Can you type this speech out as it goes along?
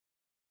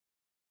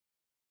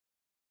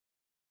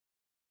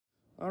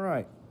All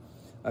right,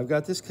 I've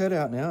got this cut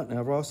out now, and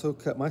I've also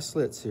cut my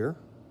slits here.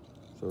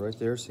 So right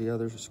there, see how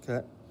there's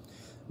cut?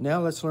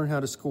 Now let's learn how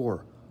to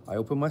score. I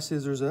open my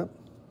scissors up,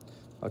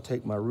 I'll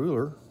take my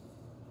ruler,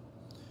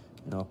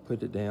 and I'll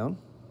put it down.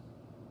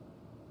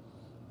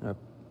 And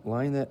I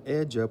line that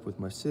edge up with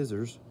my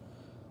scissors,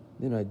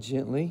 then I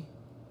gently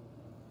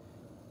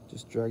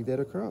just drag that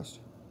across.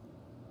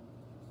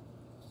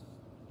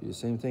 Do the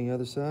same thing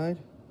other side.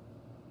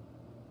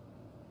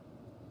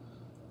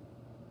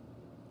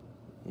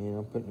 And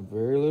I'm putting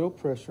very little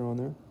pressure on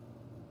there.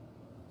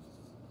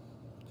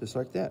 Just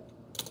like that.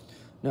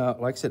 Now,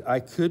 like I said, I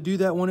could do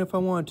that one if I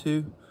wanted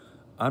to.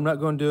 I'm not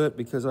going to do it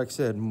because, like I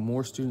said,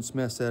 more students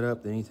mess that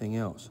up than anything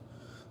else.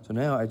 So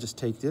now I just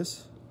take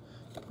this,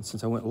 and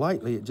since I went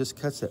lightly, it just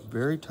cuts that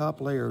very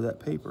top layer of that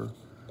paper,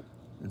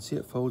 and see,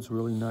 it folds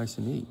really nice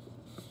and neat.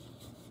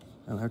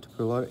 I don't have to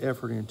put a lot of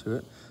effort into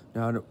it.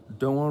 Now, I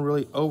don't want to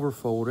really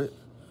overfold it.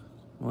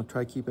 I want to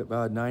try to keep it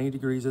about 90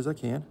 degrees as I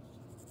can.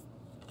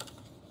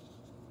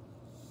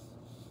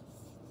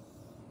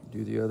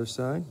 Do the other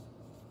side.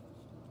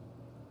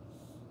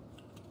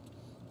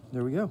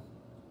 There we go.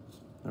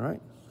 All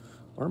right,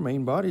 our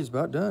main body is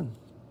about done.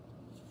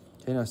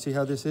 Okay, now see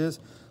how this is?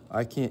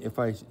 I can't, if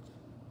I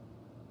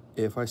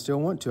still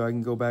want to, I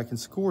can go back and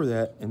score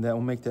that, and that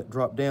will make that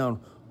drop down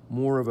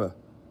more of a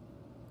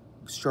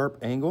sharp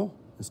angle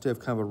instead of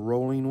kind of a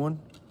rolling one.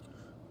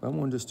 But I'm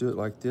gonna just do it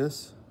like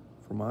this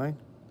for mine.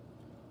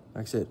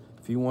 Like I said,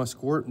 if you want to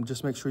score it,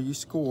 just make sure you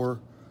score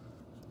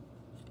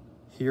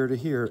here to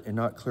here and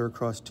not clear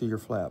across to your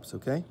flaps,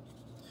 okay?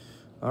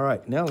 All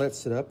right, now let's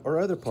set up our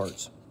other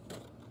parts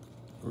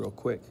real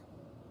quick.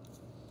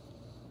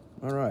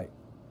 All right.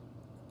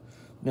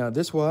 Now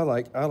this one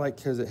I like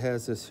because it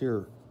has this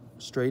here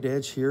straight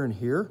edge here and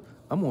here.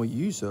 I'm gonna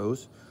use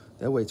those.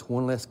 That way it's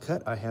one less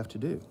cut I have to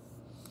do.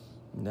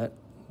 And that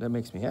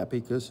makes me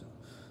happy because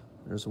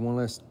there's one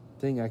less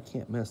thing I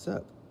can't mess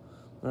up.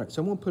 All right,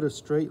 so I'm gonna put a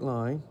straight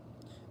line.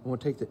 I'm gonna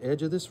take the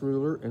edge of this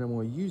ruler and I'm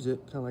gonna use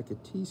it kind of like a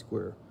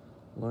T-square.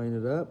 Line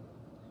it up.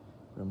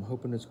 I'm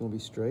hoping it's gonna be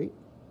straight.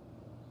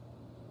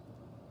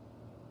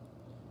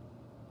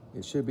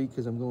 It should be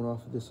because I'm going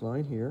off of this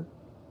line here.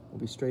 It'll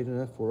be straight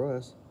enough for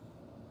us.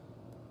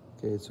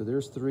 Okay, so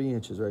there's 3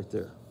 inches right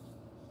there.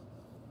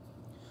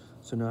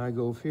 So now I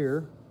go over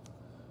here,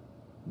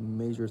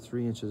 measure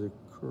 3 inches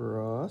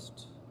across.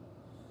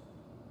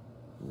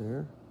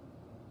 There.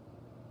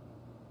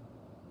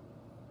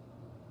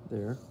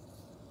 There.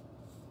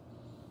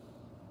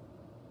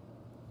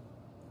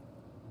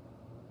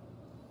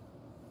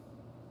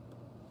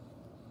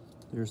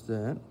 There's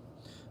that.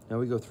 Now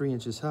we go 3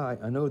 inches high.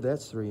 I know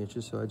that's 3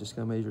 inches, so I just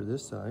gotta measure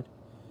this side.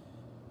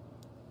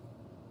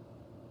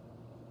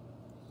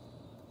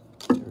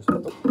 There's,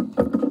 oh,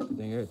 good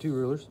thing I got 2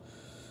 rulers.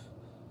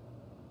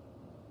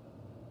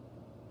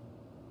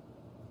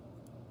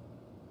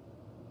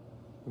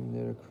 Bring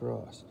that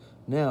across.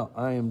 Now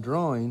I am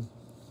drawing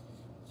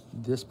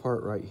this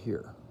part right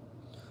here.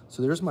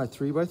 So there's my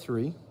 3 by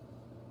 3.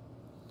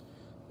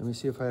 Let me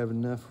see if I have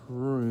enough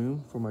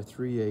room for my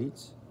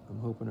 3/8. I'm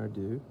hoping I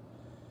do.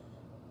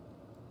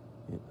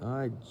 And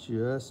I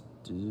just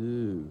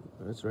do.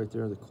 That's right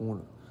there in the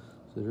corner.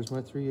 So there's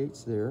my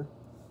 3/8 there.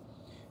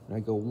 And I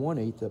go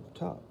 1/8 up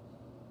top.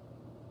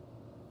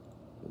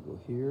 I go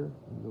here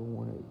and go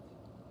 1/8.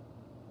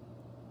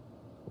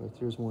 Right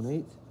there's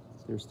 1/8.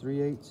 There's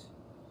 3/8.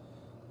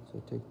 So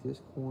I take this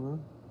corner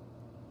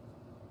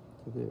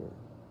to there.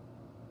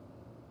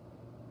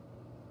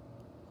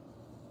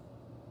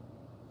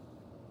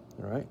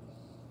 All right.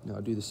 Now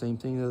I'll do the same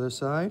thing the other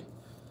side.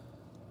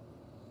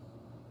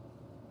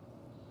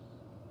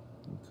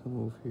 Come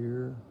over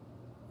here,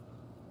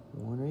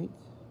 1/8.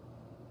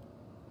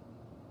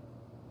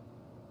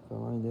 If I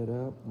line that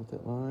up with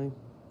that line,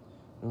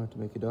 I don't have to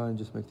make a dot and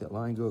just make that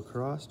line go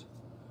across.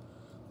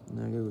 And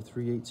then I go with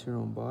 3/8 here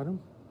on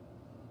bottom.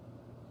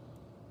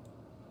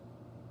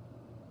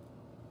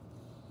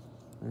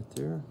 Right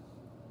there.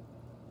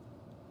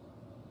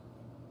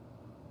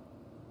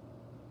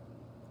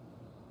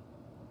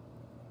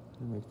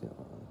 And make that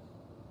line.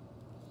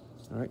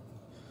 All right,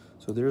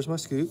 so there's my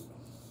scoop.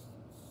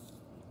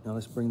 Now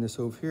let's bring this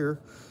over here.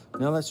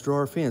 Now let's draw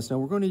our fence. Now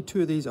we're gonna need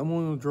 2 of these. I'm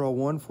only gonna draw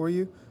one for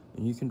you,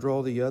 and you can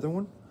draw the other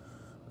one.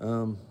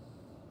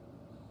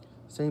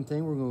 Same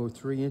thing, we're gonna go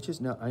 3 inches.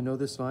 Now I know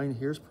this line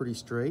here is pretty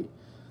straight,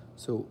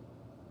 so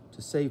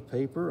to save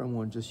paper, I'm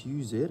gonna just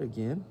use it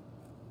again.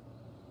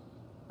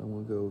 I'm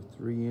gonna go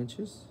 3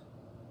 inches,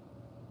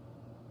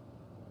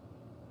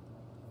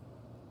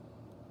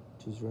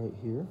 which is right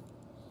here.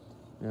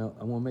 Now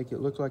I'm gonna make it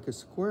look like a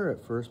square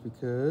at first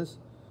because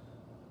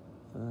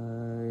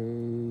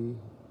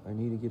I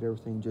need to get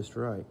everything just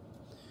right.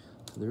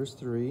 So there's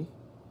 3.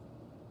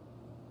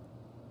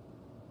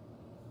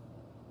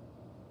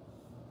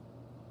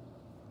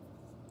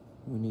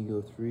 We need to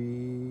go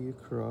 3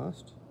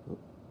 across. Oh,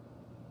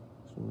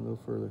 just want to go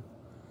further.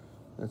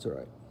 That's all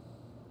right.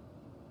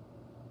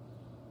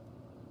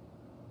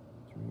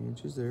 3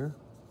 inches there.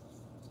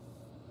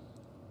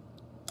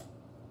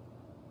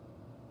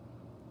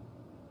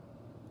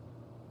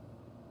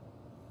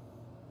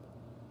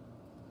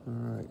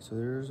 right, so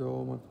there's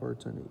all my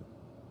parts I need.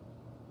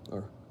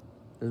 Or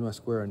there's my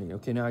square I need.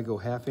 Okay, now I go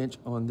 1/2 inch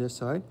on this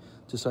side,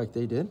 just like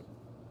they did.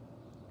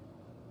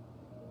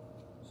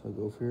 So I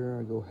go over here,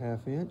 I go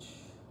 1/2 inch.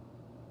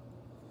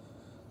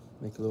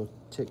 Make a little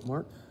tick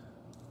mark.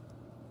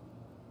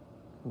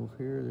 Over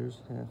here,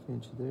 there's 1/2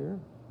 inch there.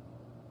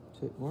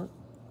 Tick mark.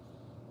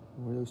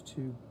 Where those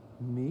two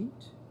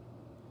meet.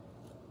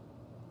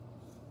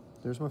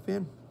 There's my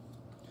fin.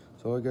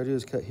 So all I gotta do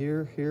is cut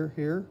here, here,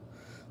 here.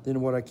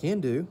 Then what I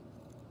can do,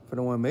 if I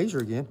don't wanna measure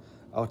again,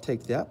 I'll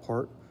take that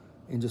part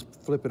and just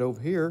flip it over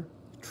here,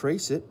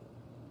 trace it,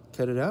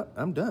 cut it out,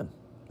 I'm done,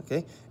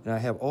 okay? And I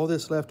have all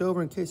this left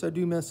over in case I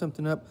do mess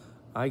something up.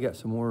 I got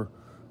some more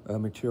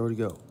material to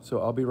go. So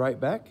I'll be right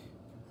back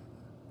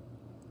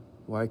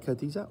while I cut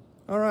these out.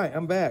 All right,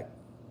 I'm back.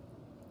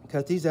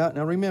 Cut these out.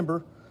 Now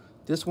remember,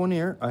 this one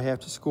here, I have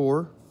to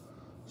score.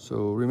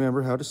 So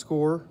remember how to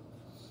score.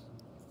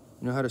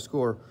 You know how to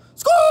score.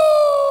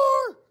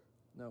 Score!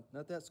 No,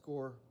 not that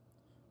score.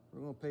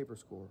 We're going to paper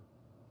score.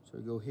 So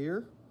I go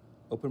here,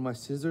 open my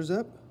scissors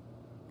up,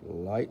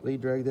 lightly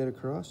drag that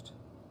across.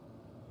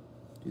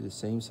 Do the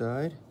same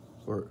side,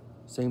 or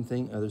same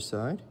thing, other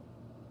side.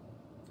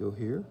 Go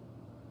here.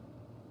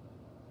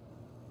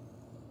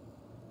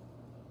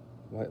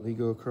 Lightly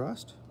go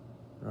across,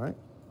 all right?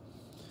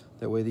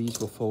 That way these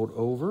will fold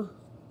over.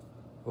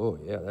 Oh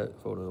yeah, that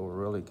folded over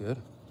really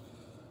good.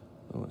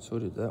 Oh, and so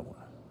did that one.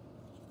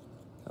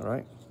 All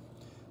right.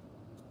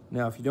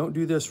 Now, if you don't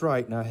do this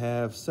right, and I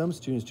have some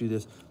students do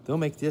this, they'll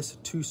make this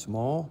too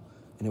small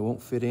and it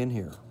won't fit in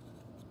here.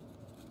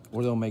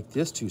 Or they'll make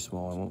this too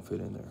small and it won't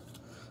fit in there.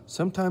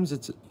 Sometimes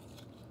it's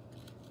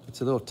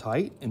a little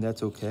tight, and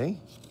that's okay.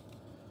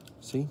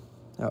 See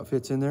how it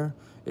fits in there?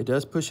 It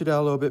does push it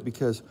out a little bit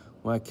because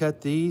when I cut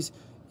these,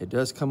 it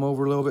does come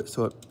over a little bit,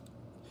 so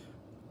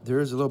there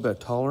is a little bit of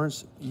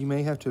tolerance you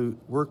may have to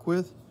work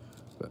with,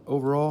 but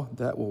overall,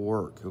 that will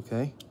work,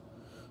 okay?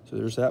 So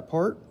there's that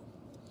part.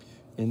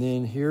 And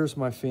then here's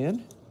my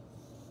fin.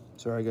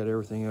 Sorry, I got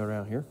everything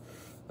around here.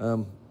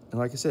 And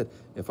like I said,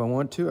 if I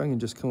want to, I can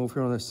just come over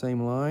here on the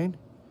same line,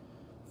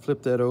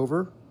 flip that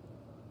over,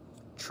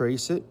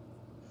 trace it,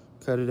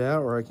 cut it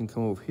out, or I can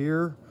come over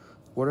here,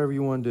 whatever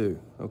you want to do,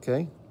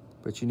 okay?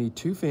 But you need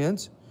 2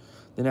 fins.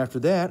 Then after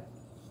that,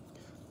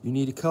 you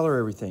need to color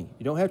everything.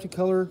 You don't have to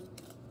color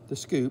the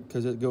scoop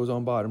because it goes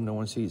on bottom, no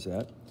one sees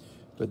that.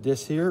 But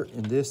this here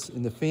and this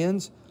in the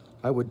fins,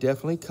 I would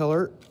definitely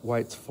color it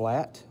while it's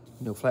flat.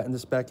 You know, flatten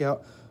this back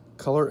out,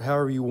 color it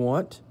however you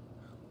want,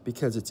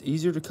 because it's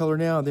easier to color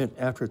now than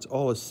after it's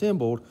all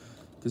assembled,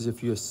 because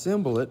if you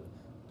assemble it,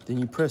 then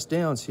you press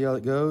down, see how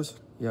it goes?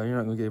 Yeah, you're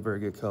not gonna get a very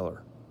good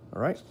color,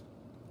 all right?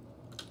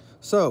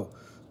 So,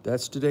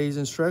 that's today's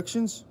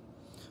instructions.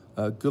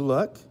 Good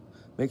luck.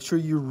 Make sure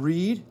you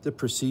read the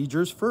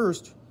procedures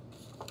first.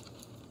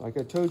 Like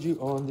I told you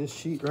on this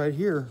sheet right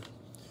here,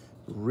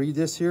 read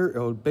this here.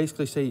 It'll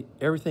basically say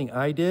everything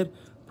I did.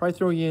 Probably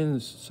throw you in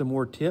some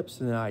more tips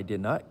than I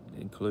did not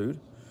include.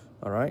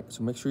 All right,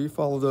 so make sure you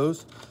follow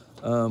those.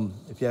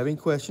 If you have any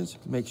questions,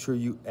 make sure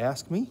you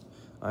ask me.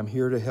 I'm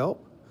here to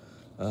help.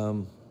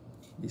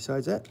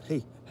 Besides that,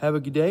 hey, have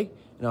a good day,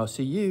 and I'll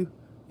see you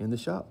in the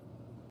shop.